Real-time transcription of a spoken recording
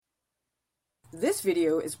This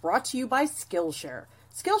video is brought to you by Skillshare.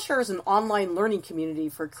 Skillshare is an online learning community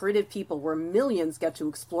for creative people where millions get to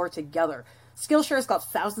explore together. Skillshare's got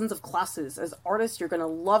thousands of classes. As artists, you're going to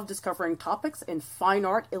love discovering topics in fine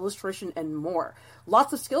art, illustration, and more.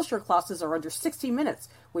 Lots of Skillshare classes are under 60 minutes.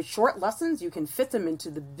 With short lessons, you can fit them into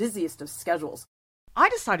the busiest of schedules. I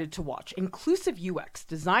decided to watch Inclusive UX,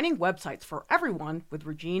 Designing Websites for Everyone with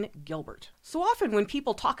Regine Gilbert. So often when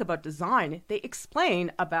people talk about design, they explain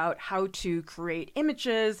about how to create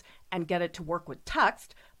images and get it to work with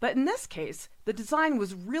text. But in this case, the design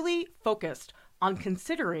was really focused on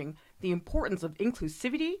considering the importance of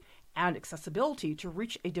inclusivity and accessibility to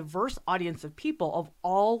reach a diverse audience of people of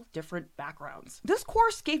all different backgrounds. This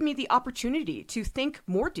course gave me the opportunity to think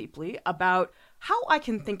more deeply about how I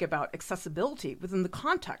can think about accessibility within the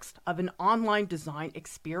context of an online design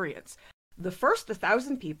experience. The first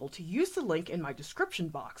 1,000 people to use the link in my description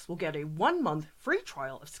box will get a 1-month free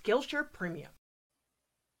trial of Skillshare Premium.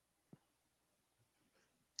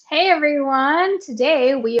 Hey everyone!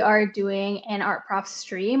 Today we are doing an Art Prof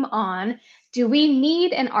stream on do we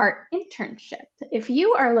need an art internship? If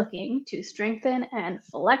you are looking to strengthen and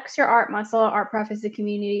flex your art muscle, Art Prof is the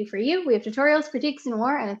community for you. We have tutorials, critiques, and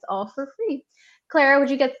more, and it's all for free. Clara, would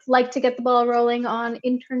you like to get the ball rolling on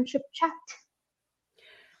internship chat?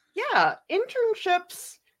 Yeah,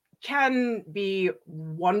 internships can be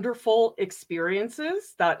wonderful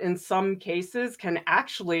experiences that in some cases can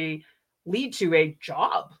actually lead to a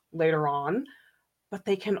job later on, but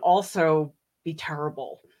they can also be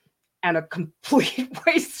terrible and a complete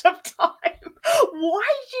waste of time.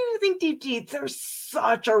 Why do you think, Deep, there's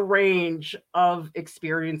such a range of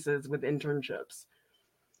experiences with internships?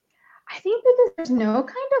 I think because there's no kind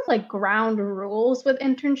of like ground rules with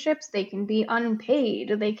internships. They can be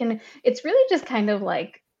unpaid. It's really just kind of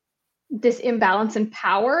like this imbalance in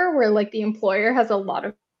power where like the employer has a lot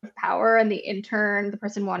of power and the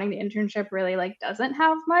person wanting the internship really like doesn't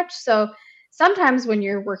have much. So sometimes when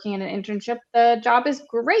you're working in an internship, the job is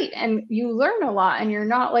great and you learn a lot and you're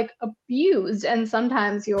not like abused. And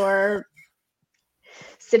sometimes you're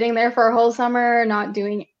sitting there for a whole summer, not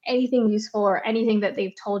doing anything useful or anything that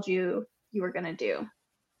they've told you were going to do.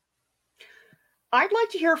 I'd like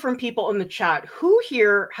to hear from people in the chat who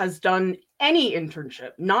here has done any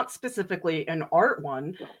internship, not specifically an art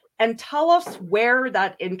one, and tell us where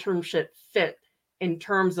that internship fit in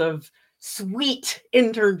terms of sweet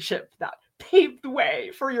internship that paved the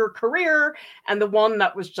way for your career and the one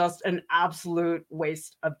that was just an absolute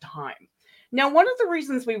waste of time. Now, one of the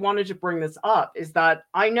reasons we wanted to bring this up is that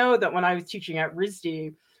I know that when I was teaching at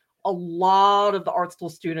RISD, a lot of the art school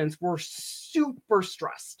students were super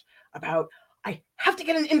stressed about, I have to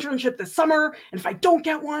get an internship this summer, and if I don't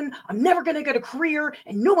get one, I'm never going to get a career,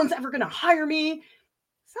 and no one's ever going to hire me.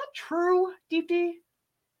 Is that true, Deep?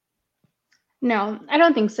 No, I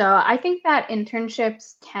don't think so. I think that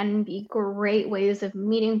internships can be great ways of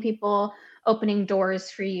meeting people, opening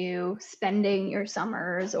doors for you, spending your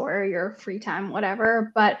summers or your free time,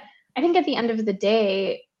 whatever. But I think at the end of the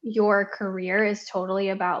day, your career is totally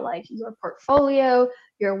about like your portfolio,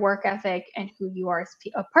 your work ethic, and who you are as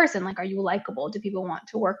a person. Like, are you likable? Do people want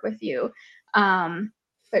to work with you?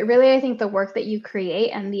 But really, I think the work that you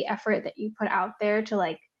create and the effort that you put out there to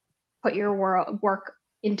like put your work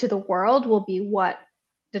into the world will be what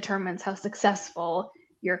determines how successful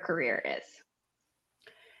your career is.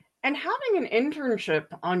 And having an internship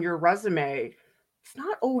on your resume, it's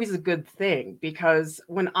not always a good thing, because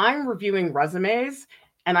when I'm reviewing resumes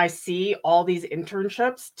and I see all these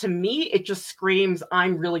internships, to me, it just screams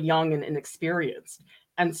I'm really young and inexperienced.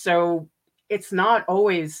 And so it's not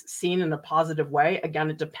always seen in a positive way.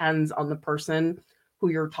 Again, it depends on the person who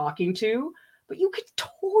you're talking to, but you could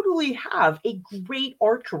totally have a great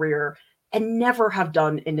art career and never have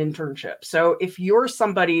done an internship. So if you're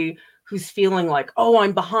somebody who's feeling like, oh,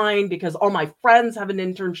 I'm behind because all my friends have an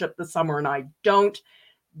internship this summer and I don't,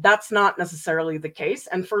 that's not necessarily the case.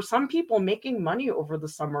 And for some people, making money over the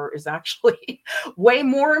summer is actually way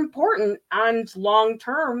more important, and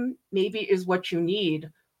long-term maybe is what you need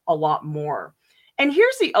a lot more. And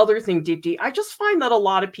here's the other thing, Deep, I just find that a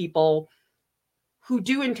lot of people who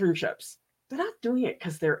do internships, they're not doing it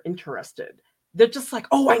because they're interested. They're just like,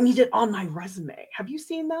 oh, I need it on my resume. Have you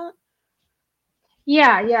seen that?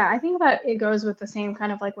 Yeah. I think that it goes with the same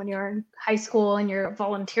kind of like when you're in high school and you're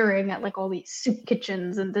volunteering at like all these soup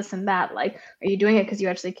kitchens and this and that. Like, are you doing it because you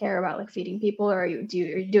actually care about like feeding people, or are you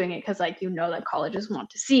doing it because like you know that colleges want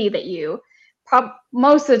to see that you?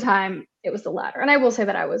 Most of the time, it was the latter. And I will say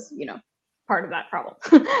that I was, part of that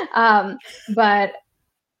problem. But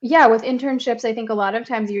yeah, with internships, I think a lot of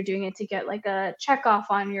times you're doing it to get like a check off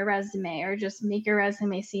on your resume or just make your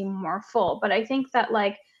resume seem more full. But I think that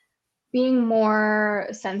like being more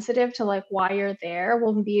sensitive to like why you're there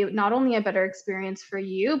will be not only a better experience for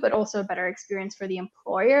you, but also a better experience for the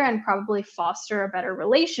employer and probably foster a better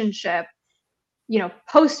relationship,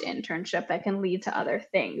 post internship that can lead to other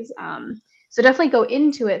things. So definitely go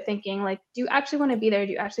into it thinking like, do you actually want to be there?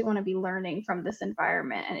 Do you actually want to be learning from this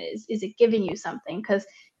environment? And is it giving you something? Because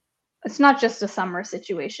it's not just a summer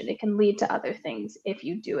situation. It can lead to other things if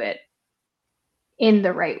you do it in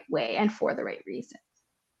the right way and for the right reason.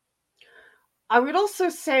 I would also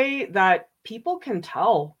say that people can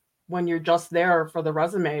tell when you're just there for the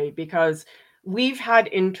resume, because we've had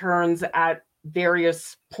interns at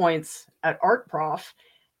various points at Art Prof.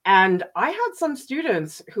 And I had some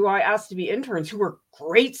students who I asked to be interns who were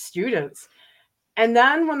great students. And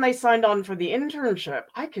then when they signed on for the internship,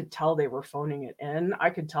 I could tell they were phoning it in. I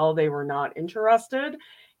could tell they were not interested.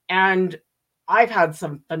 And I've had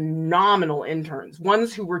some phenomenal interns,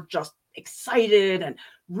 ones who were just excited and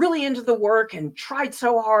really into the work and tried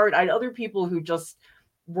so hard. I had other people who just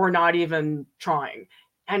were not even trying.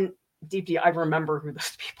 And Deepti, I remember who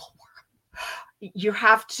those people were. You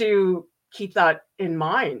have to keep that in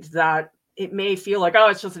mind, that it may feel like, oh,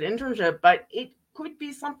 it's just an internship, but it could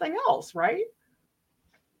be something else, right?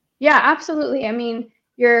 Yeah, absolutely. I mean,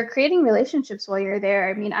 you're creating relationships while you're there.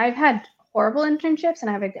 I mean, I've had horrible internships and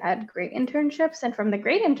I've had great internships. And from the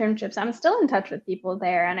great internships, I'm still in touch with people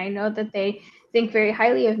there. And I know that they think very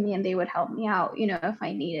highly of me and they would help me out, if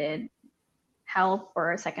I needed help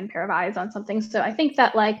or a second pair of eyes on something. So I think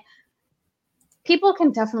that like people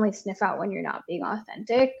can definitely sniff out when you're not being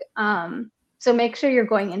authentic. So make sure you're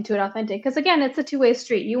going into it authentic, because again, it's a two-way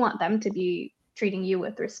street. You want them to be treating you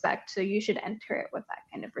with respect, so you should enter it with that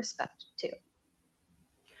kind of respect too.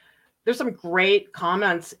 There's some great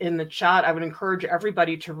comments in the chat. I would encourage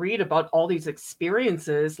everybody to read about all these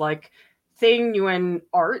experiences. Like Thing Nguyen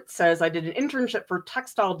Art says, I did an internship for a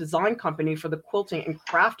textile design company for the quilting and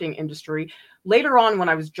crafting industry. Later on, when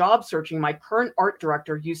I was job searching, my current art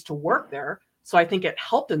director used to work there, so I think it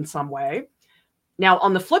helped in some way. Now,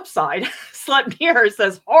 on the flip side, Slut Mirror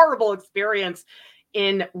says, horrible experience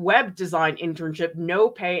in web design internship, no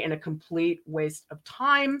pay and a complete waste of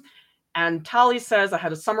time. And Tally says, I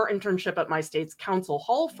had a summer internship at my state's council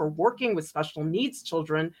hall for working with special needs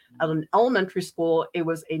children at an elementary school. It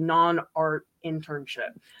was a non-art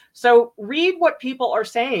internship. So read what people are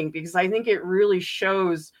saying, because I think it really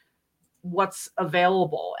shows what's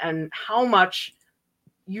available and how much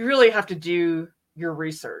you really have to do your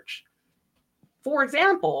research. For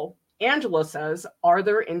example, Angela says, are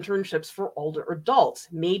there internships for older adults?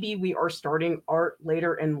 Maybe we are starting art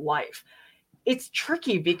later in life. It's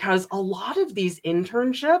tricky because a lot of these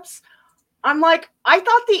internships, I'm like, I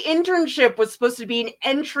thought the internship was supposed to be an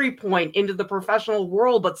entry point into the professional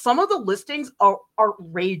world, but some of the listings are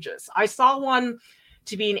outrageous. I saw one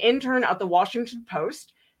to be an intern at the Washington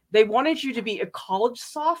Post. They wanted you to be a college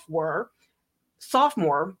sophomore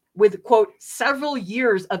with, quote, several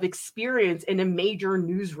years of experience in a major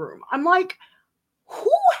newsroom. I'm like,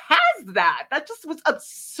 who has that? That just was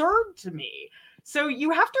absurd to me. So you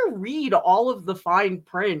have to read all of the fine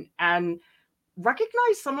print and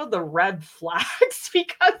recognize some of the red flags,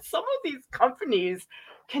 because some of these companies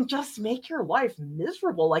can just make your life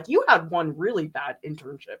miserable. Like you had one really bad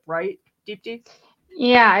internship, right, Deepti?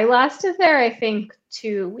 Yeah, I lasted there, I think,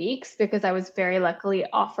 2 weeks because I was very luckily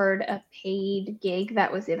offered a paid gig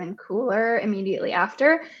that was even cooler immediately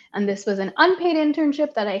after. And this was an unpaid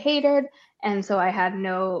internship that I hated. And so I had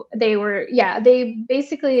they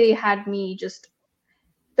basically had me just,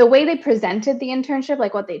 the way they presented the internship,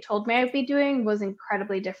 like what they told me I'd be doing, was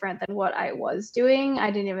incredibly different than what I was doing. I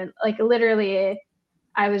didn't even, like, literally,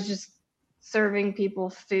 I was just serving people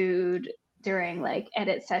food during like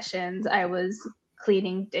edit sessions. I was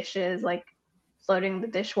cleaning dishes, like floating the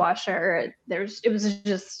dishwasher. It was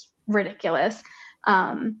just ridiculous.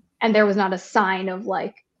 And there was not a sign of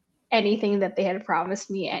like anything that they had promised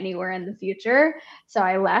me anywhere in the future. So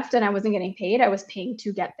I left and I wasn't getting paid. I was paying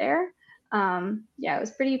to get there. Yeah, it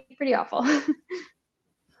was pretty awful.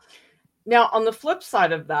 Now, on the flip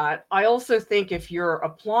side of that, I also think if you're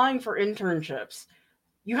applying for internships,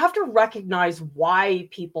 you have to recognize why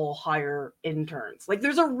people hire interns. Like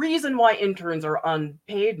there's a reason why interns are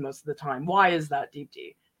unpaid most of the time. Why is that,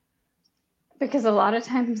 Deepti? Because a lot of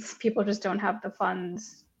times people just don't have the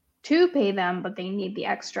funds to pay them, but they need the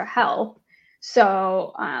extra help.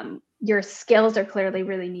 So your skills are clearly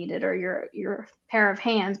really needed, or your pair of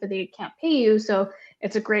hands, but they can't pay you. So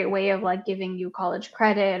it's a great way of like giving you college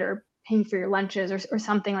credit or paying for your lunches or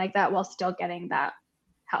something like that while still getting that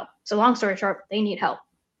help. So long story short, they need help.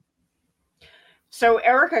 So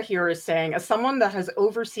Erica here is saying, as someone that has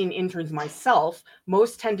overseen interns myself,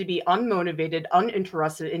 most tend to be unmotivated,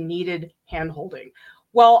 uninterested, and needed handholding.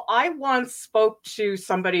 Well, I once spoke to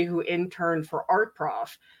somebody who interned for Art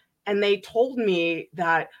Prof, and they told me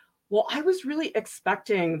that, well, I was really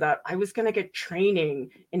expecting that I was going to get training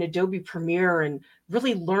in Adobe Premiere and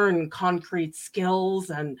really learn concrete skills.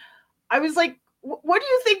 And I was like, what do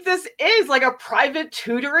you think this is? Like a private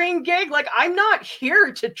tutoring gig? Like, I'm not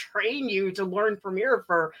here to train you to learn Premiere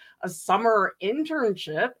for a summer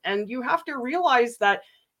internship. And you have to realize that,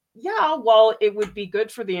 yeah, while it would be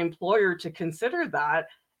good for the employer to consider that,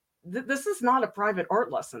 this is not a private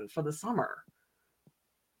art lesson for the summer.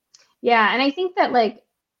 Yeah, and I think that like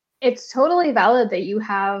it's totally valid that you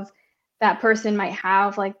have that person might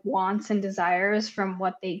have like wants and desires from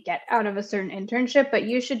what they get out of a certain internship, but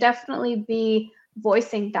you should definitely be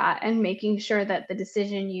voicing that and making sure that the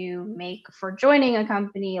decision you make for joining a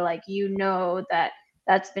company, like, you know, that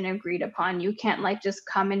that's been agreed upon. You can't like just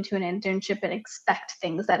come into an internship and expect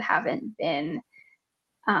things that haven't been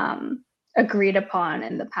agreed upon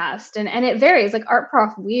in the past. And it varies. Like Art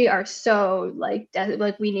Prof, we are so like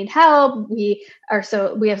we need help. We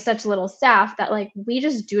have such little staff that like we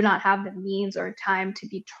just do not have the means or time to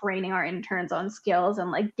be training our interns on skills and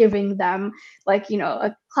like giving them like, you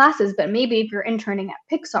know, classes. But maybe if you're interning at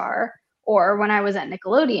Pixar, or when I was at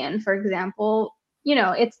Nickelodeon, for example, you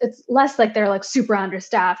know, it's less like they're like super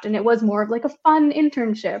understaffed, and it was more of like a fun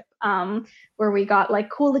internship where we got like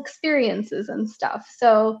cool experiences and stuff.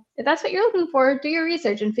 So if that's what you're looking for, do your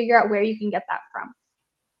research and figure out where you can get that from.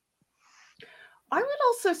 I would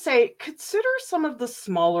also say consider some of the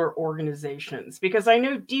smaller organizations, because I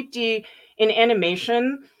know Deepti in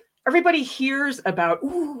animation, everybody hears about,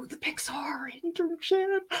 ooh, the Pixar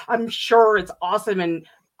internship. I'm sure it's awesome. And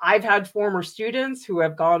I've had former students who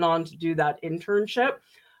have gone on to do that internship,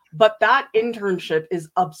 but that internship is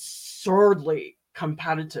absurdly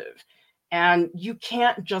competitive. And you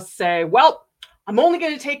can't just say, well, I'm only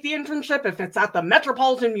going to take the internship if it's at the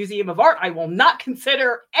Metropolitan Museum of Art. I will not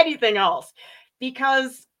consider anything else,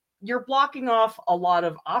 because you're blocking off a lot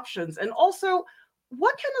of options. And also,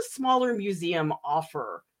 what can a smaller museum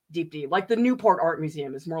offer, Deepti? Like the Newport Art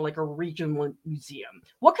Museum is more like a regional museum.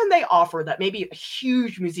 What can they offer that maybe a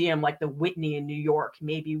huge museum like the Whitney in New York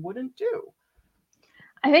maybe wouldn't do?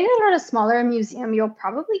 I think that at a smaller museum, you'll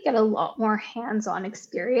probably get a lot more hands-on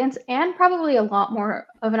experience and probably a lot more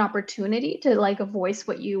of an opportunity to like voice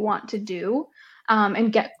what you want to do,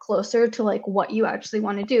 and get closer to like what you actually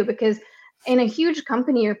want to do. Because in a huge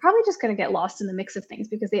company, you're probably just going to get lost in the mix of things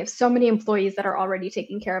because they have so many employees that are already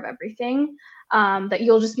taking care of everything, that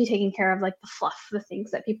you'll just be taking care of like the fluff, the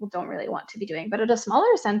things that people don't really want to be doing. But at a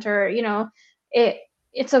smaller center, you know,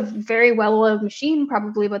 it's a very well-oiled machine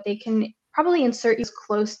probably, but they can probably insert you as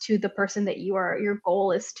close to the person that your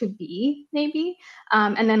goal is to be, maybe,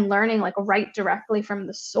 and then learning like right directly from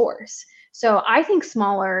the source. So I think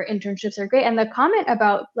smaller internships are great. And the comment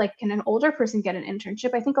about like, can an older person get an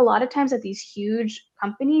internship? I think a lot of times at these huge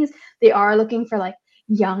companies, they are looking for like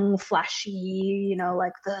young, flashy, you know,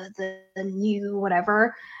 like the new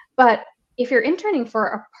whatever. But if you're interning for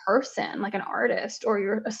a person, like an artist, or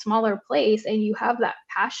you're a smaller place and you have that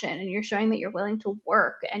passion and you're showing that you're willing to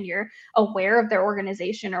work and you're aware of their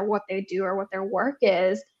organization or what they do or what their work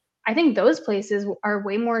is, I think those places are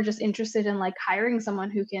way more just interested in like hiring someone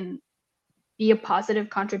who can be a positive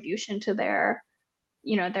contribution to their,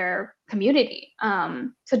 you know, their community.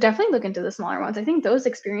 So definitely look into the smaller ones. I think those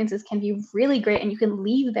experiences can be really great, and you can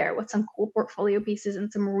leave there with some cool portfolio pieces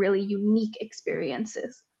and some really unique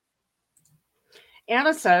experiences.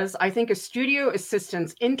 Anna says, I think a studio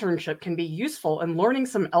assistant's internship can be useful in learning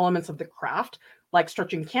some elements of the craft, like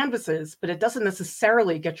stretching canvases, but it doesn't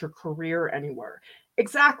necessarily get your career anywhere.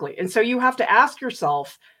 Exactly. And so you have to ask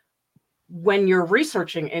yourself, when you're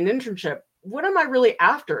researching an internship, what am I really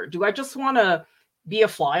after? Do I just want to be a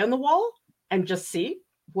fly on the wall and just see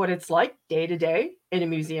what it's like day to day in a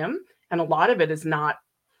museum? And a lot of it is not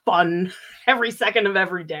fun every second of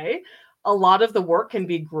every day. A lot of the work can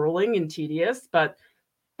be grueling and tedious, but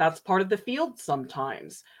that's part of the field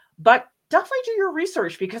sometimes. But definitely do your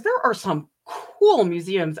research, because there are some cool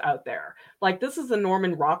museums out there. Like this is the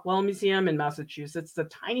Norman Rockwell Museum in Massachusetts. It's a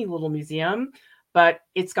tiny little museum, but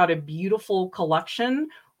it's got a beautiful collection.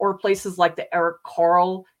 Or places like the Eric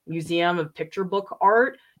Carle Museum of Picture Book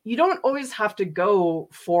Art. You don't always have to go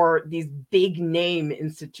for these big name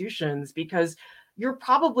institutions, because you're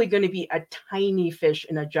probably going to be a tiny fish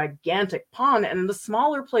in a gigantic pond. And in a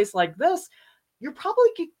smaller place like this, you're probably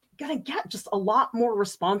going to get just a lot more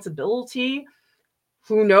responsibility,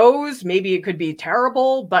 Who knows? Maybe it could be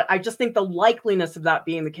terrible, but I just think the likeliness of that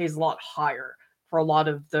being the case is a lot higher for a lot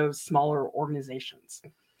of those smaller organizations.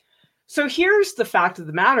 So here's the fact of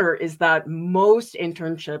the matter is that most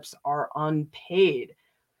internships are unpaid,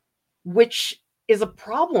 which is a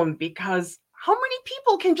problem because how many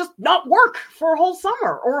people can just not work for a whole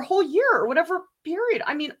summer or a whole year or whatever period?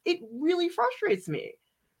 I mean, it really frustrates me.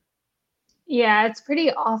 Yeah, it's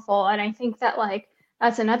pretty awful. And I think that like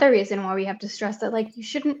that's another reason why we have to stress that like you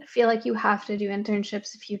shouldn't feel like you have to do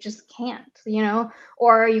internships if you just can't, you know?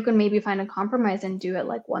 Or you can maybe find a compromise and do it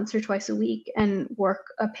like once or twice a week and work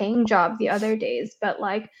a paying job the other days. But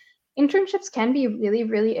like internships can be really,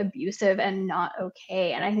 really abusive and not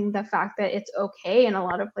okay. And I think the fact that it's okay in a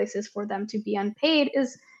lot of places for them to be unpaid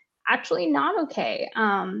is actually not okay,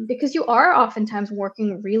 because you are oftentimes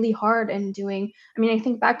working really hard and doing, I mean, I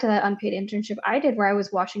think back to that unpaid internship I did where I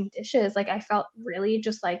was washing dishes. Like I felt really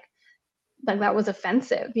just like that was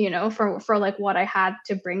offensive, you know, for like what I had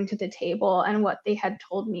to bring to the table and what they had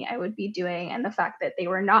told me I would be doing, and the fact that they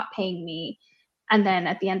were not paying me. And then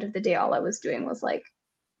at the end of the day, all I was doing was like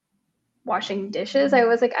washing dishes. I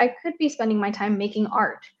was like, I could be spending my time making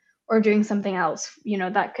art or doing something else, you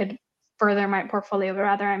know, that could further my portfolio, but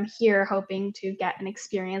rather I'm here hoping to get an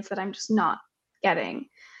experience that I'm just not getting,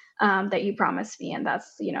 that you promised me. And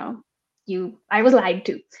that's, you know, I was lied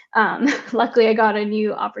to. Luckily, I got a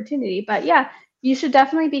new opportunity. But yeah, you should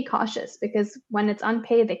definitely be cautious because when it's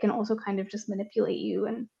unpaid, they can also kind of just manipulate you,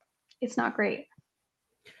 and it's not great.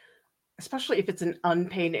 Especially if it's an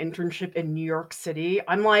unpaid internship in New York City.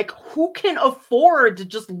 I'm like, who can afford to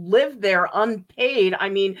just live there unpaid? I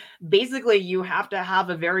mean, basically, you have to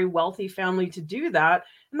have a very wealthy family to do that.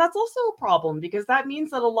 And that's also a problem because that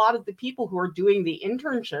means that a lot of the people who are doing the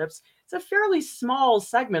internships, it's a fairly small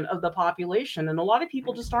segment of the population, and a lot of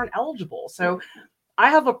people just aren't eligible. So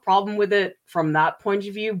I have a problem with it from that point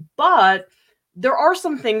of view, but there are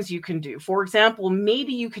some things you can do. For example,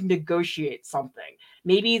 maybe you can negotiate something.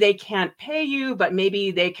 Maybe they can't pay you, but maybe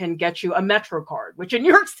they can get you a Metro card, which in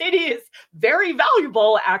New York City is very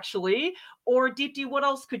valuable, actually. Or Deepti, what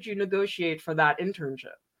else could you negotiate for that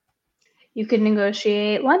internship? You could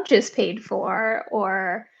negotiate lunches paid for,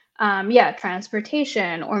 or yeah,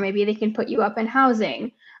 transportation, or maybe they can put you up in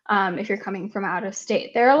housing, if you're coming from out of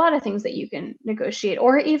state. There are a lot of things that you can negotiate,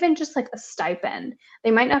 or even just like a stipend.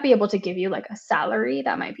 They might not be able to give you like a salary,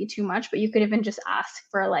 that might be too much, but you could even just ask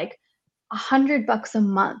for like $100 a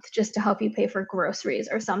month just to help you pay for groceries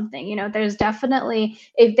or something. You know, there's definitely,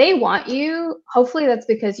 if they want you, hopefully that's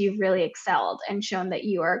because you've really excelled and shown that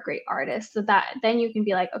you are a great artist. So that then you can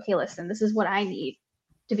be like, okay, listen, this is what I need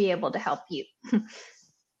to be able to help you.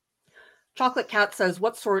 Chocolate Cat says,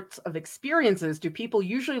 what sorts of experiences do people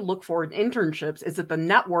usually look for in internships? Is it the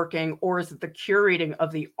networking or is it the curating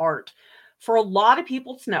of the art? For a lot of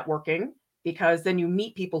people, it's networking because then you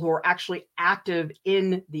meet people who are actually active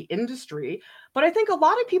in the industry. But I think a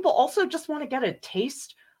lot of people also just want to get a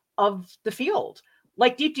taste of the field.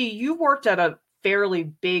 Like Deepti, you worked at a fairly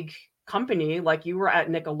big company, like you were at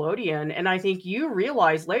Nickelodeon, and I think you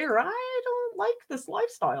realized later, I don't like this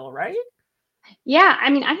lifestyle, right? Yeah, I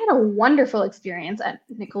mean, I had a wonderful experience at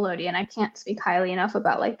Nickelodeon. I can't speak highly enough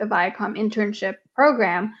about like the Viacom internship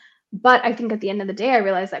program, but I think at the end of the day, I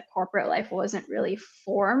realized that corporate life wasn't really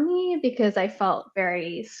for me because I felt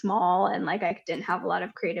very small and like I didn't have a lot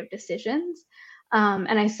of creative decisions.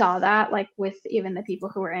 And I saw that like with even the people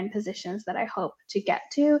who were in positions that I hope to get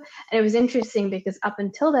to. And it was interesting because up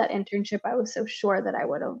until that internship, I was so sure that I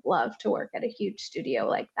would have loved to work at a huge studio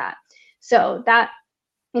like that. So that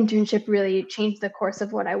internship really changed the course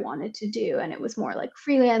of what I wanted to do. And it was more like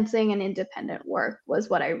freelancing and independent work was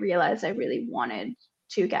what I realized I really wanted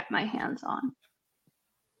to get my hands on.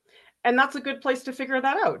 And that's a good place to figure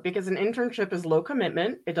that out because an internship is low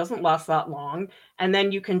commitment. It doesn't last that long. And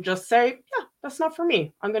then you can just say, yeah, that's not for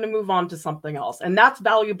me. I'm going to move on to something else. And that's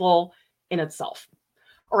valuable in itself.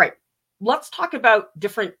 All right, let's talk about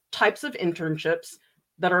different types of internships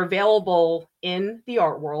that are available in the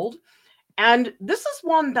art world. And this is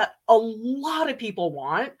one that a lot of people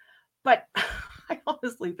want, but I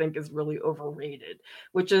honestly think is really overrated,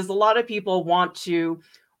 which is a lot of people want to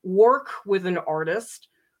work with an artist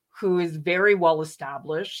who is very well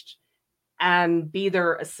established and be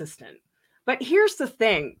their assistant. But here's the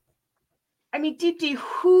thing. I mean, Deepti,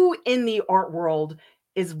 who in the art world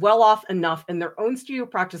is well off enough in their own studio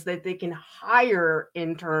practice that they can hire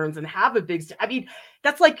interns and have a big, I mean,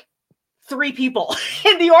 that's like 3 people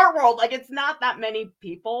in the art world. Like it's not that many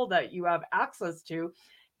people that you have access to.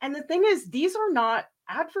 And the thing is, these are not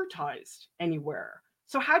advertised anywhere.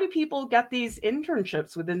 So how do people get these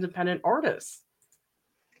internships with independent artists?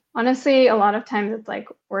 Honestly, a lot of times it's like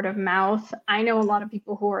word of mouth. I know a lot of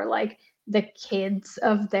people who are like the kids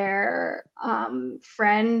of their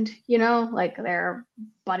friend, you know, like their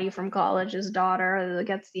buddy from college's daughter that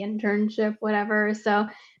gets the internship, whatever. So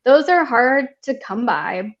those are hard to come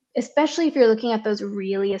by, especially if you're looking at those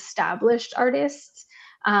really established artists.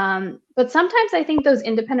 But sometimes I think those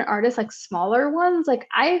independent artists, like smaller ones, like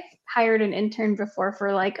I've hired an intern before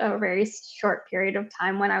for like a very short period of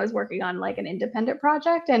time when I was working on like an independent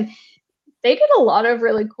project, and they did a lot of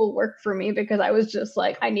really cool work for me because I was just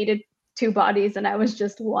like, I needed two bodies and I was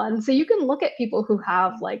just one. So you can look at people who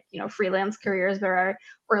have like, you know, freelance careers that are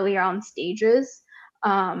earlier on stages.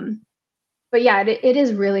 Um, but yeah, it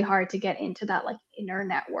is really hard to get into that like inner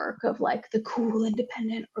network of like the cool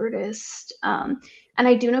independent artist. And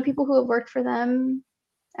I do know people who have worked for them.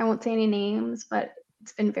 I won't say any names, but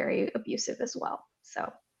it's been very abusive as well.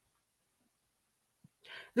 So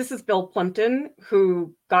This is Bill Plimpton,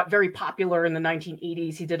 who got very popular in the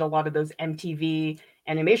 1980s. He did a lot of those MTV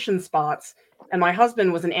animation spots. And my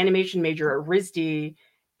husband was an animation major at RISD,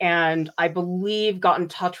 and I believe got in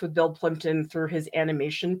touch with Bill Plimpton through his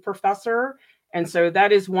animation professor. And so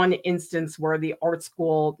that is one instance where the art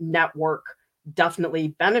school network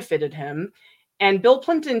definitely benefited him. And Bill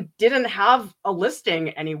Plimpton didn't have a listing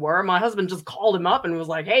anywhere. My husband just called him up and was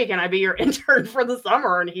like, hey, can I be your intern for the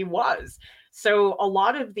summer? And he was. So a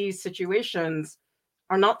lot of these situations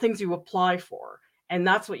are not things you apply for. And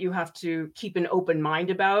that's what you have to keep an open mind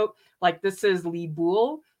about. Like this is Lee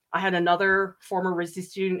Boole. I had another former RISD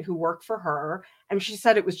student who worked for her, and she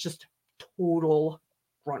said it was just total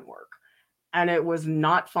grunt work. And it was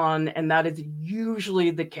not fun. And that is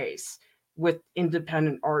usually the case with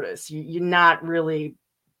independent artists. You're not really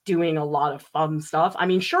doing a lot of fun stuff. I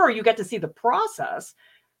mean, sure, you get to see the process,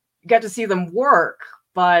 you get to see them work,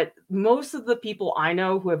 but most of the people I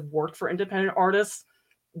know who have worked for independent artists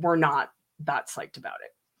were not that psyched about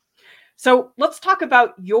it. So let's talk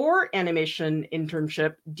about your animation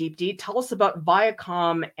internship, Deepti. Tell us about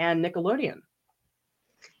Viacom and Nickelodeon.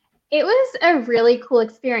 it was a really cool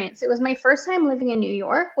experience. It was my first time living in New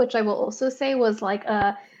York, which I will also say was like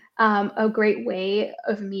a great way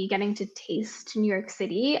of me getting to taste New York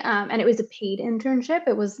City. And it was a paid internship.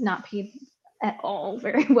 It was not paid at all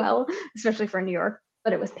very well, especially for New York,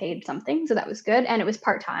 but it was paid something. So that was good. And it was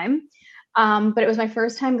part-time. But it was my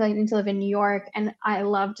first time getting to live in New York, and I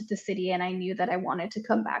loved the city, and I knew that I wanted to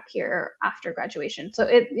come back here after graduation. So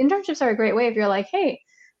internships are a great way if you're like, hey,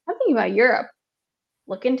 I'm thinking about Europe,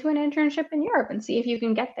 look into an internship in Europe and see if you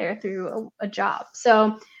can get there through a job.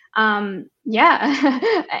 So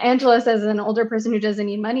yeah, Angela says, as an older person who doesn't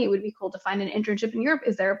need money, it would be cool to find an internship in Europe.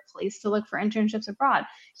 Is there a place to look for internships abroad?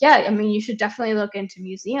 Yeah, I mean, you should definitely look into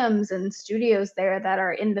museums and studios there that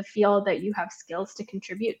are in the field that you have skills to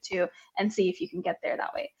contribute to, and see if you can get there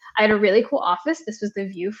that way. I had a really cool office. This was the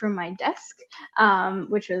view from my desk,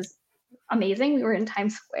 which was amazing. We were in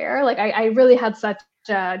Times Square. Like I really had such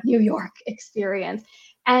a New York experience.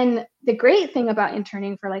 And the great thing about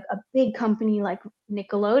interning for like a big company like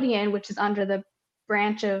Nickelodeon, which is under the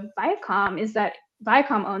branch of Viacom, is that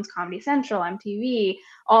Viacom owns Comedy Central, MTV,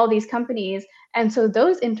 all these companies. And so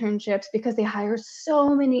those internships, because they hire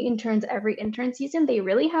so many interns every intern season, they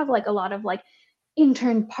really have like a lot of like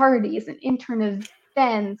intern parties and intern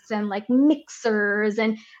events and like mixers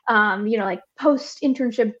and you know, like post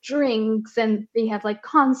internship drinks, and they have like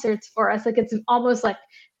concerts for us. Like it's almost like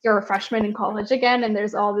you're a freshman in college again, and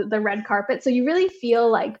there's all the red carpet. So you really feel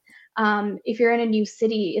like if you're in a new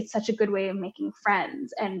city, it's such a good way of making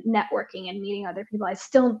friends and networking and meeting other people. I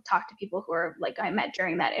still talk to people who are like I met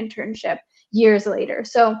during that internship years later.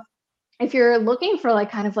 So if you're looking for like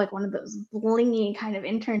kind of like one of those blingy kind of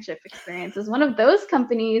internship experiences, one of those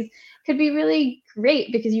companies could be really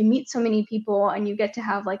great because you meet so many people and you get to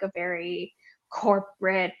have like a very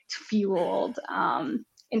corporate fueled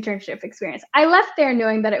internship experience. I left there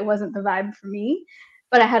knowing that it wasn't the vibe for me,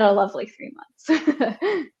 but I had a lovely 3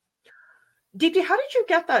 months. Deepti, how did you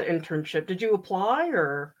get that internship? Did you apply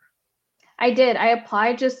or? I did. I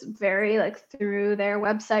applied just very like through their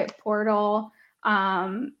website portal.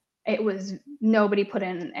 It was nobody put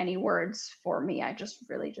in any words for me. I just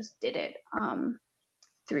really just did it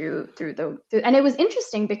through and it was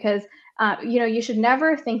interesting because you know, you should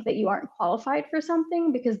never think that you aren't qualified for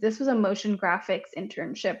something, because this was a motion graphics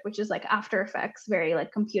internship, which is like After Effects, very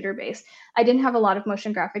like computer based. I didn't have a lot of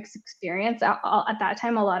motion graphics experience at that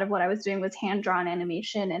time. A lot of what I was doing was hand drawn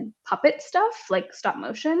animation and puppet stuff, like stop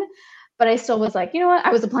motion. But I still was like, you know what?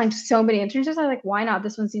 I was applying to so many internships. I was like, why not?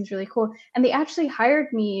 This one seems really cool. And they actually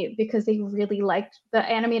hired me because they really liked the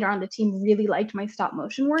animator on the team, really liked my stop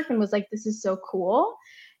motion work and was like, this is so cool.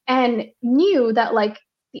 And knew that like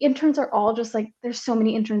the interns are all just like, there's so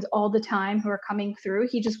many interns all the time who are coming through.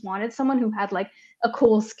 He just wanted someone who had like a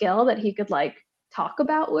cool skill that he could like talk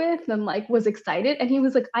about with and like was excited. And he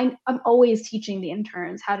was like, I'm always teaching the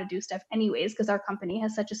interns how to do stuff anyways, because our company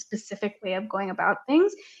has such a specific way of going about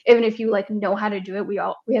things. Even if you like know how to do it, we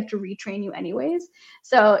have to retrain you anyways.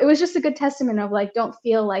 So it was just a good testament of like, don't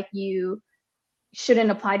feel like you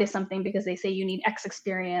shouldn't apply to something because they say you need X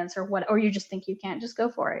experience or what, or you just think you can't. Just go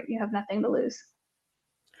for it. You have nothing to lose.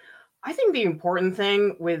 I think the important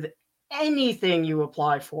thing with anything you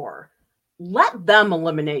apply for, let them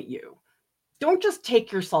eliminate you. Don't just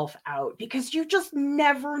take yourself out, because you just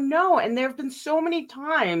never know. And there have been so many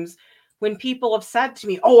times when people have said to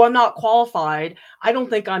me, oh, I'm not qualified. I don't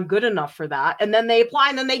think I'm good enough for that. And then they apply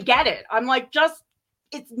and then they get it. I'm like,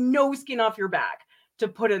 it's no skin off your back to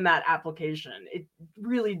put in that application. It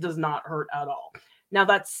really does not hurt at all. Now,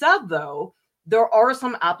 that said, though, there are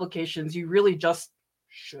some applications you really just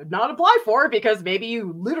should not apply for because maybe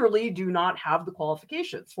you literally do not have the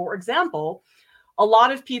qualifications. For example, a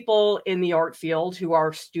lot of people in the art field who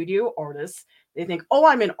are studio artists, they think, oh,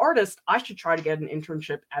 I'm an artist, I should try to get an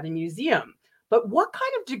internship at a museum. But what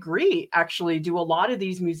kind of degree actually do a lot of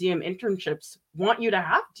these museum internships want you to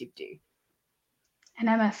have, Deepti? An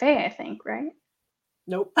MFA, I think, right?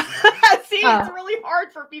 Nope. See, it's really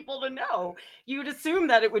hard for people to know. You'd assume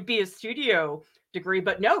that it would be a studio degree,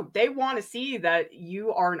 but no, they want to see that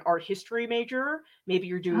you are an art history major. Maybe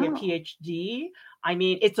you're doing a PhD. I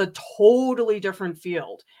mean, it's a totally different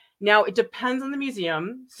field. Now, it depends on the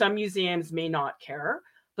museum. Some museums may not care,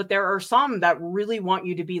 but there are some that really want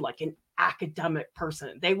you to be like an academic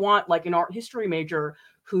person. They want like an art history major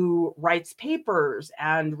who writes papers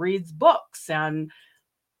and reads books. And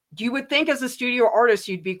you would think as a studio artist,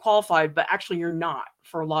 you'd be qualified, but actually you're not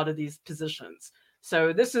for a lot of these positions.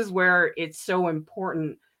 So this is where it's so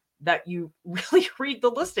important that you really read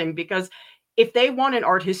the listing, because if they want an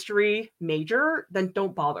art history major, then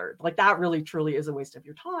don't bother. Like that really truly is a waste of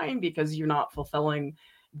your time because you're not fulfilling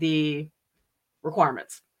the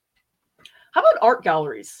requirements. How about art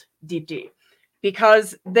galleries, Deepti?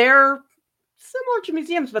 Because they're similar to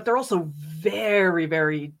museums, but they're also very,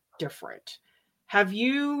 very different. Have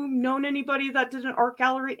you known anybody that did an art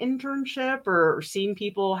gallery internship or seen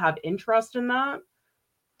people have interest in that?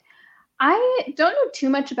 I don't know too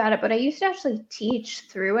much about it, but I used to actually teach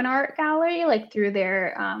through an art gallery, like through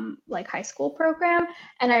their like high school program.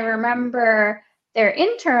 And I remember their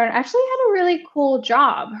intern actually had a really cool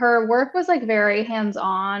job. Her work was like very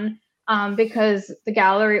hands-on because the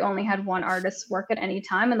gallery only had one artist's work at any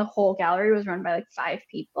time, and the whole gallery was run by like 5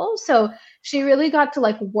 people. So she really got to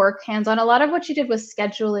like work hands-on. A lot of what she did was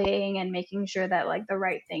scheduling and making sure that like the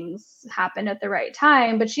right things happened at the right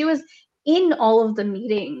time. But she was in all of the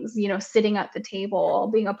meetings, you know, sitting at the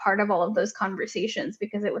table, being a part of all of those conversations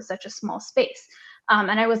because it was such a small space.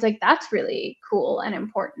 And I was like, that's really cool and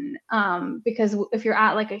important because if you're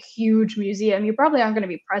at like a huge museum, you probably aren't going to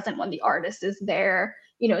be present when the artist is there,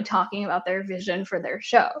 you know, talking about their vision for their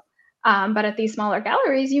show. But at these smaller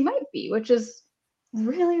galleries, you might be, which is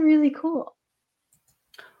really, really cool.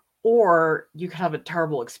 Or you could have a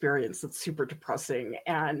terrible experience that's super depressing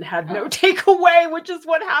and had no takeaway, which is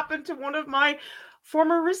what happened to one of my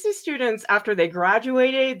former RISD students. After they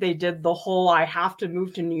graduated, they did the whole I have to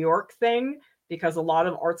move to New York thing because a lot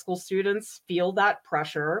of art school students feel that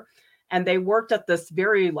pressure. And they worked at this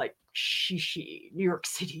very like shishi New York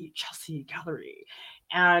City Chelsea gallery.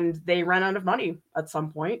 And they ran out of money at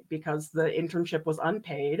some point because the internship was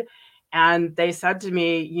unpaid. And they said to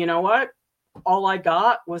me, you know what? All I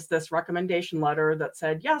got was this recommendation letter that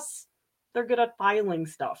said, yes, they're good at filing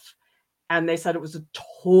stuff. And they said it was a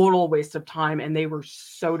total waste of time. And they were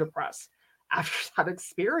so depressed after that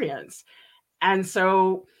experience. And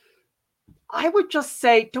so I would just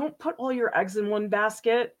say, don't put all your eggs in one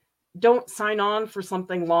basket. Don't sign on for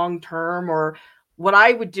something long-term. Or what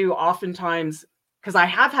I would do oftentimes, because I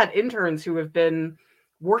have had interns who have been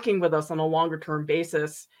working with us on a longer-term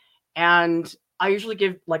basis, and I usually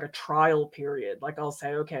give like a trial period. Like I'll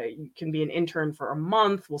say, okay, you can be an intern for a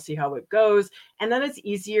month. We'll see how it goes. And then it's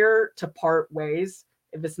easier to part ways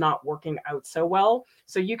if it's not working out so well.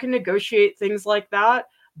 So you can negotiate things like that,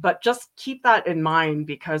 but just keep that in mind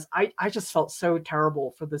because I just felt so terrible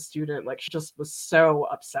for the student. Like she just was so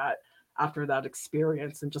upset after that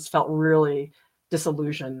experience and just felt really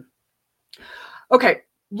disillusioned. Okay,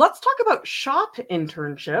 let's talk about shop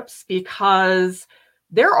internships because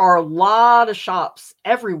there are a lot of shops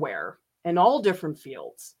everywhere in all different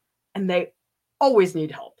fields, and they always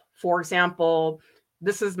need help. For example,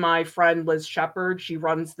 this is my friend Liz Shepard. She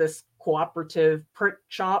runs this cooperative print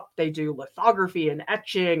shop. They do lithography and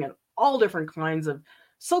etching and all different kinds of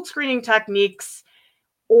silk screening techniques,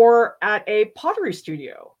 or at a pottery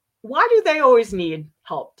studio. Why do they always need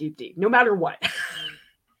help, Deepti, no matter what?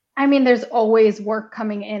 I mean, there's always work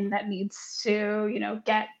coming in that needs to,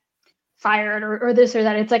 get fired or this or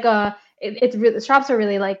that. It's like it's really, the shops are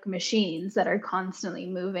really like machines that are constantly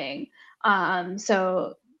moving.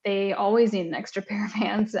 So they always need an extra pair of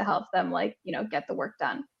hands to help them, like, get the work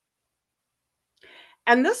done.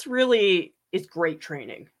 And this really is great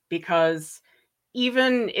training, because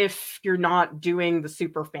even if you're not doing the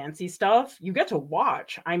super fancy stuff, you get to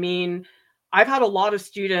watch. I mean, I've had a lot of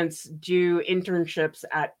students do internships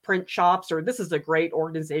at print shops, or this is a great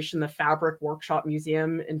organization, the Fabric Workshop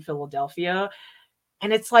Museum in Philadelphia.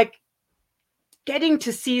 And it's like getting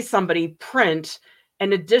to see somebody print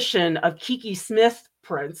an edition of Kiki Smith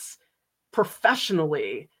prints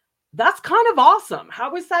professionally. That's kind of awesome.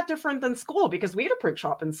 How is that different than school? Because we had a print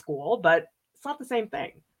shop in school, but it's not the same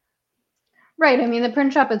thing. Right. I mean, the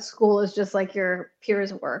print shop at school is just like your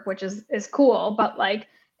peers' work, which is cool, but like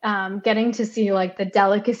getting to see like the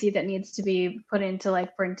delicacy that needs to be put into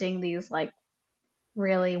like printing these like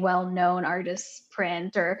really well-known artists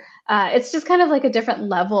print, or it's just kind of like a different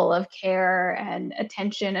level of care and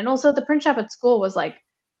attention. And also the print shop at school was like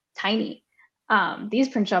tiny. These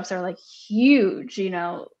print shops are like huge,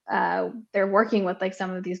 they're working with like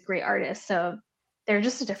some of these great artists, so they're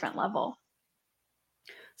just a different level.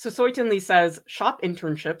 So Soyton Lee says shop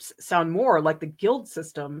internships sound more like the guild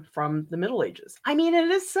system from the Middle Ages. I mean, it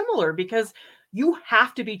is similar, because you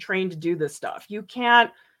have to be trained to do this stuff. You can't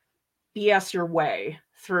BS your way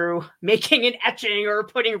through making an etching or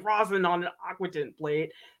putting rosin on an aquatint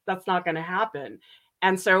plate. That's not going to happen.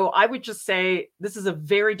 And so I would just say this is a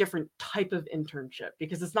very different type of internship,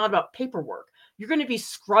 because it's not about paperwork. You're going to be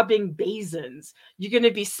scrubbing basins. You're going to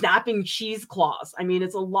be snapping cheesecloths. I mean,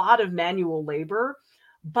 it's a lot of manual labor.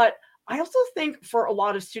 But I also think for a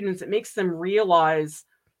lot of students, it makes them realize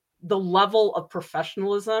the level of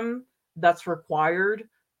professionalism that's required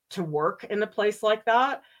to work in a place like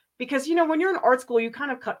that. Because, when you're in art school, you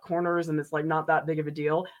kind of cut corners and it's like not that big of a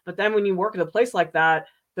deal. But then when you work at a place like that,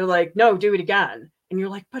 they're like, no, do it again. And you're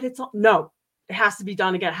like, but no, it has to be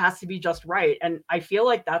done again. It has to be just right. And I feel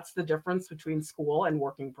like that's the difference between school and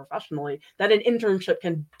working professionally, that an internship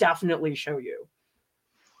can definitely show you.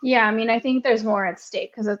 Yeah, I mean, I think there's more at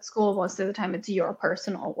stake, because at school, most of the time, it's your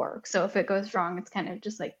personal work. So if it goes wrong, it's kind of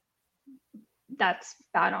just like, that's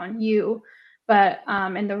bad on you. But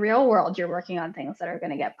in the real world, you're working on things that are going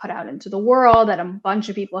to get put out into the world, that a bunch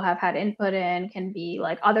of people have had input in, can be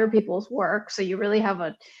like other people's work. So you really have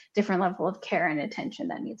a different level of care and attention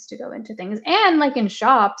that needs to go into things. And like in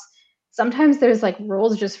shops, sometimes there's like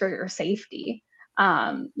rules just for your safety.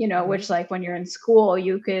 Which like when you're in school,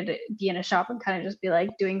 you could be in a shop and kind of just be like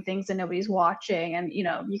doing things and nobody's watching, and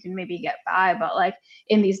you can maybe get by. But like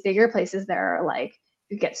in these bigger places, there are like,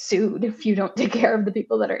 you get sued if you don't take care of the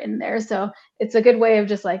people that are in there. So it's a good way of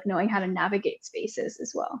just like knowing how to navigate spaces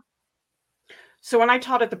as well. So when I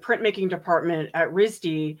taught at the printmaking department at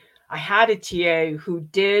RISD, I had a TA who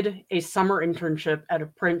did a summer internship at a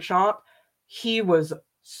print shop. He was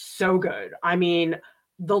so good. I mean,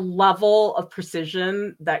 the level of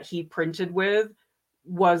precision that he printed with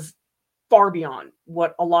was far beyond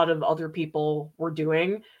what a lot of other people were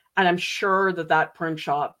doing. And I'm sure that print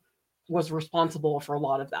shop was responsible for a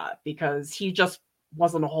lot of that, because he just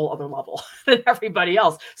was on a whole other level than everybody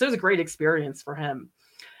else. So it was a great experience for him.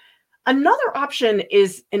 Another option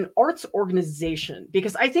is an arts organization,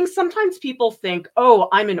 because I think sometimes people think, oh,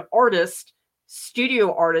 I'm an artist,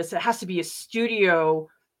 studio artist. It has to be a studio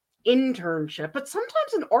internship. But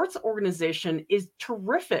sometimes an arts organization is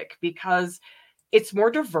terrific, because it's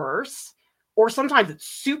more diverse, or sometimes it's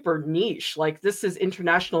super niche. Like this is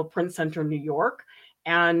International Print Center New York,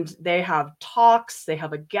 and they have talks, they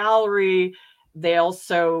have a gallery, they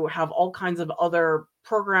also have all kinds of other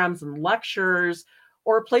programs and lectures.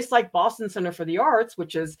 Or a place like Boston Center for the Arts,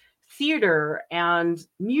 which is theater and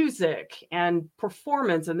music and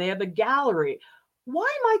performance, and they have a gallery.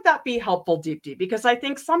 Why might that be helpful, Deepti? Because I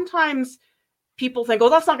think sometimes people think, oh,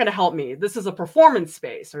 that's not going to help me. This is a performance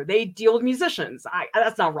space, or they deal with musicians.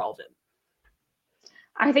 That's not relevant.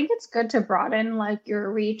 I think it's good to broaden like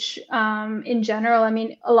your reach in general. I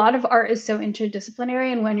mean, a lot of art is so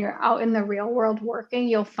interdisciplinary, and when you're out in the real world working,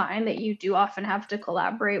 you'll find that you do often have to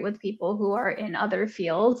collaborate with people who are in other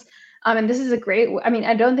fields. And this is a great, I mean,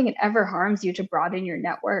 I don't think it ever harms you to broaden your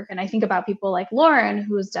network. And I think about people like Lauren,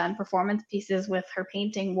 who's done performance pieces with her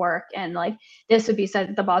painting work. And like, this would be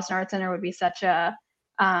such, the Boston Art Center would be such a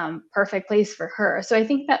perfect place for her. So I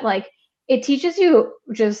think that like, it teaches you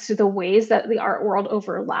just the ways that the art world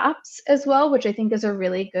overlaps as well, which I think is a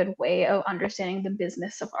really good way of understanding the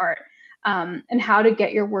business of art, and how to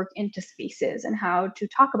get your work into spaces and how to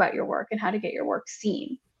talk about your work and how to get your work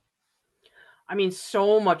seen. I mean,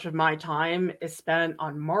 so much of my time is spent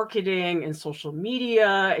on marketing and social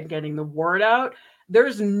media and getting the word out.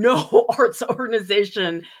 There's no arts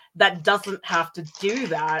organization that doesn't have to do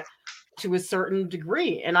that to a certain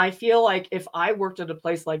degree. And I feel like if I worked at a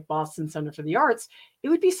place like Boston Center for the Arts, it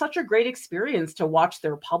would be such a great experience to watch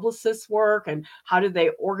their publicists work and how do they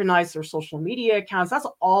organize their social media accounts. That's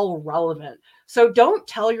all relevant. So don't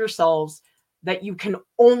tell yourselves that you can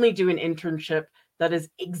only do an internship that is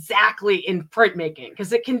exactly in printmaking,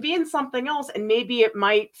 because it can be in something else and maybe it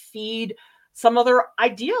might feed some other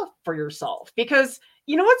idea for yourself. Because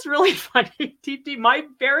you know what's really funny, TT? My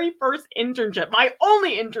very first internship, my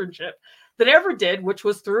only internship that I ever did, which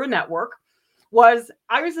was through a network, was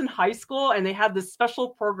I was in high school and they had this special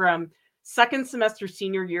program, second semester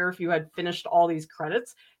senior year, if you had finished all these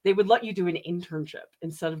credits, they would let you do an internship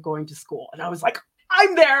instead of going to school. And I was like,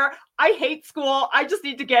 I'm there. I hate school. I just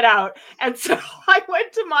need to get out. And so I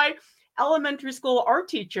went to my elementary school art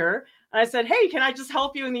teacher and I said, hey, can I just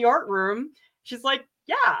help you in the art room? She's like,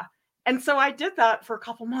 yeah. And so I did that for a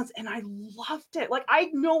couple months and I loved it. Like, I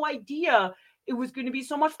had no idea it was going to be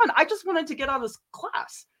so much fun. I just wanted to get out of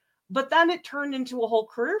class. But then it turned into a whole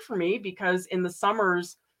career for me, because in the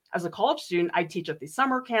summers as a college student, I teach at these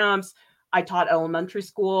summer camps. I taught elementary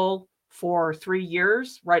school for 3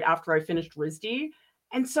 years right after I finished RISD.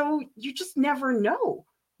 And so you just never know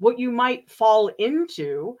what you might fall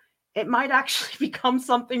into. It might actually become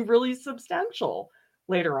something really substantial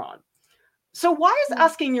later on. So why is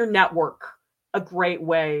asking your network a great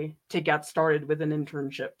way to get started with an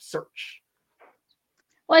internship search?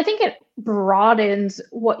 Well, I think it broadens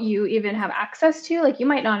what you even have access to. Like, you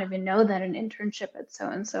might not even know that an internship at so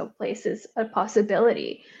and so place is a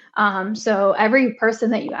possibility. So every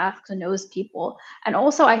person that you ask knows people. And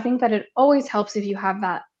also, I think that it always helps if you have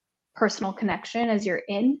that personal connection as you're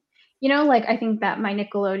in. You know, like, I think that my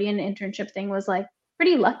Nickelodeon internship thing was like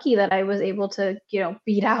pretty lucky that I was able to,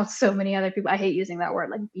 beat out so many other people. I hate using that word,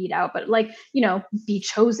 like beat out, but like, be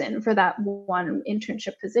chosen for that one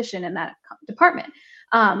internship position in that department.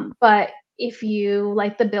 But if you,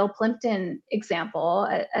 like the Bill Plimpton example,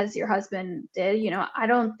 as your husband did, I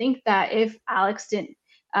don't think that if Alex didn't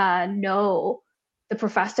know the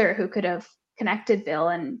professor who could have connected Bill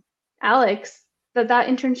and Alex, that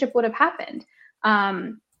internship would have happened.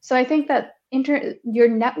 So I think that your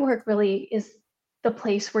network really is the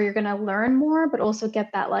place where you're going to learn more, but also get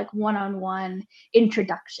that like one-on-one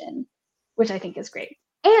introduction, which I think is great.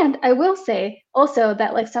 And I will say also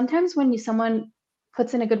that, like, sometimes when someone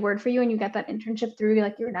puts in a good word for you and you get that internship through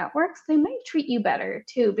like your networks, they might treat you better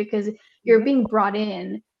too, because you're being brought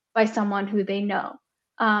in by someone who they know.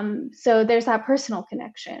 So there's that personal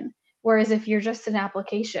connection. Whereas if you're just an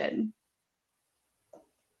application,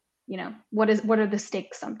 what are the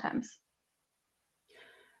stakes sometimes?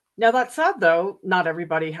 Now, that said, though, not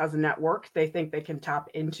everybody has a network they think they can tap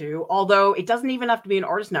into, although it doesn't even have to be an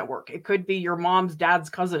artist network. It could be your mom's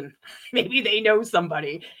dad's cousin. Maybe they know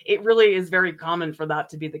somebody. It really is very common for that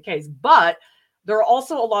to be the case. But there are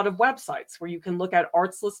also a lot of websites where you can look at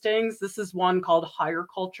arts listings. This is one called Higher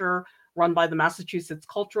Culture, run by the Massachusetts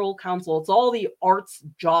Cultural Council. It's all the arts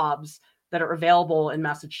jobs that are available in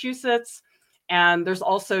Massachusetts. And there's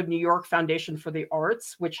also New York Foundation for the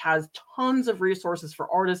Arts, which has tons of resources for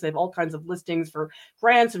artists. They have all kinds of listings for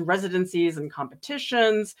grants and residencies and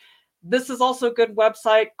competitions. This is also a good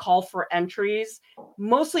website, call for entries.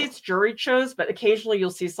 Mostly it's juried shows, but occasionally you'll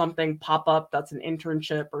see something pop up that's an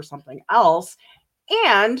internship or something else.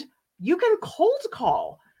 And you can cold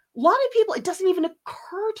call. A lot of people, it doesn't even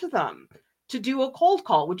occur to them to do a cold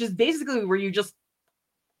call, which is basically where you just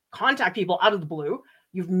contact people out of the blue.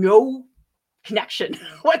 You've no connection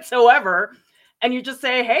whatsoever, and you just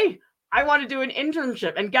say, hey, I want to do an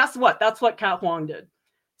internship. And guess what? That's what Kat Huang did.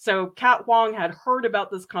 So Kat Huang had heard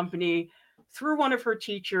about this company through one of her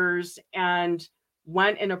teachers and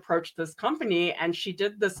went and approached this company, and she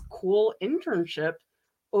did this cool internship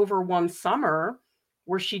over one summer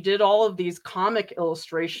where she did all of these comic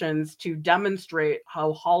illustrations to demonstrate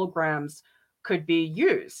how holograms could be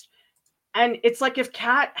used. And it's like, if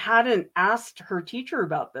Kat hadn't asked her teacher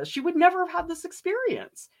about this, she would never have had this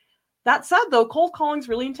experience. That said, though, cold calling is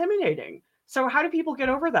really intimidating. So how do people get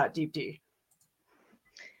over that, Deepti?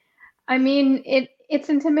 I mean, it's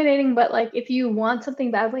intimidating, but like, if you want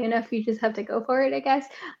something badly enough, you just have to go for it, I guess.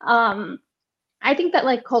 I think that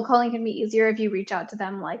like cold calling can be easier if you reach out to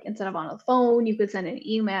them, like instead of on the phone, you could send an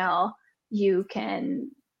email, you can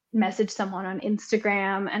message someone on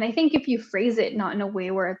Instagram. And I think if you phrase it not in a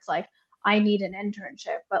way where it's like, I need an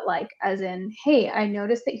internship, but like, as in, hey, I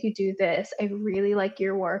noticed that you do this. I really like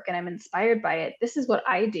your work and I'm inspired by it. This is what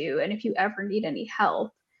I do. And if you ever need any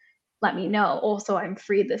help, let me know. Also, I'm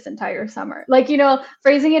free this entire summer. Like,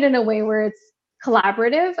 phrasing it in a way where it's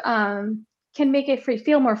collaborative can make it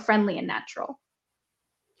feel more friendly and natural.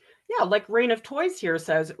 Yeah, like Rain of Toys here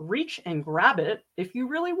says, reach and grab it if you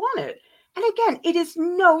really want it. And again, it is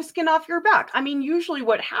no skin off your back. I mean, usually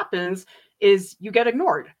what happens is you get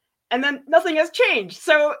ignored and then nothing has changed.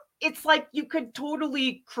 So it's like you could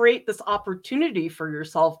totally create this opportunity for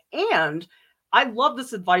yourself. And I love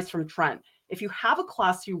this advice from Trent. If you have a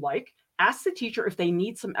class you like, ask the teacher if they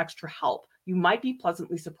need some extra help. You might be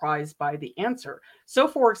pleasantly surprised by the answer. So,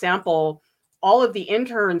 for example, all of the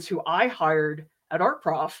interns who I hired at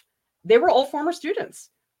ArtProf, they were all former students.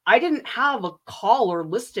 I didn't have a call or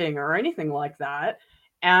listing or anything like that.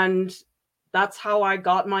 And that's how I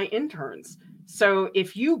got my interns. So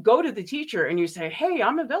if you go to the teacher and you say, hey,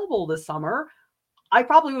 I'm available this summer, I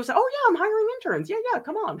probably would say, oh yeah, I'm hiring interns. Yeah,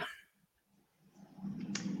 come on.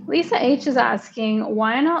 Lisa H is asking,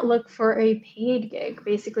 why not look for a paid gig,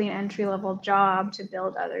 basically an entry-level job to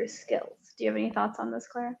build other skills? Do you have any thoughts on this,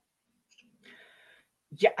 Claire?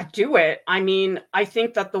 Yeah, do it. I mean, I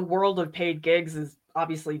think that the world of paid gigs is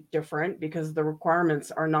obviously different because the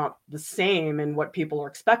requirements are not the same and what people are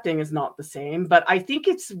expecting is not the same. But I think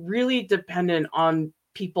it's really dependent on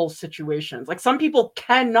people's situations. Like some people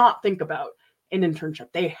cannot think about an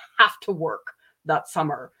internship. They have to work that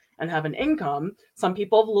summer and have an income. Some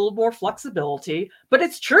people have a little more flexibility, but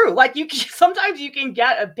it's true. Like sometimes you can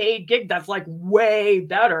get a paid gig that's like way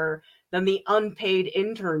better than the unpaid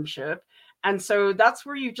internship. And so that's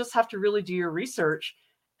where you just have to really do your research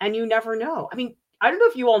and you never know. I mean, I don't know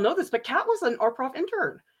if you all know this, but Kat was an ArtProf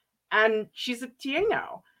intern and she's a TA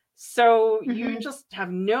now. So you just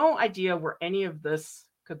have no idea where any of this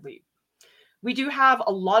could lead. We do have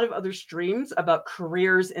a lot of other streams about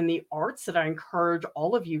careers in the arts that I encourage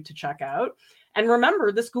all of you to check out. And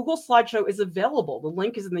remember, this Google slideshow is available. The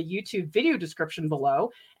link is in the YouTube video description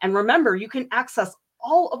below. And remember, you can access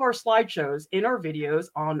all of our slideshows in our videos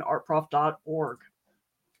on artprof.org.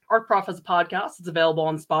 ArtProf has a podcast. It's available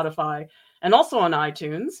on Spotify and also on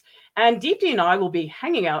iTunes. And Deepti and I will be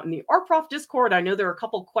hanging out in the ArtProf Discord. I know there are a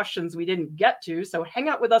couple questions we didn't get to, so hang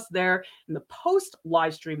out with us there in the post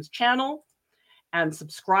live streams channel and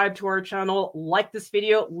subscribe to our channel. Like this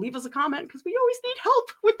video, leave us a comment because we always need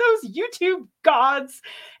help with those YouTube gods.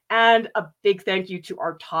 And a big thank you to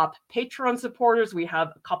our top Patreon supporters. We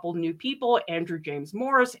have a couple new people, Andrew James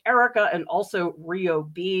Morris, Erica, and also Rio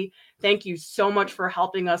B. Thank you so much for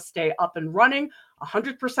helping us stay up and running,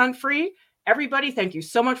 100% free. Everybody, thank you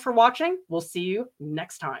so much for watching. We'll see you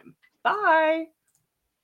next time. Bye.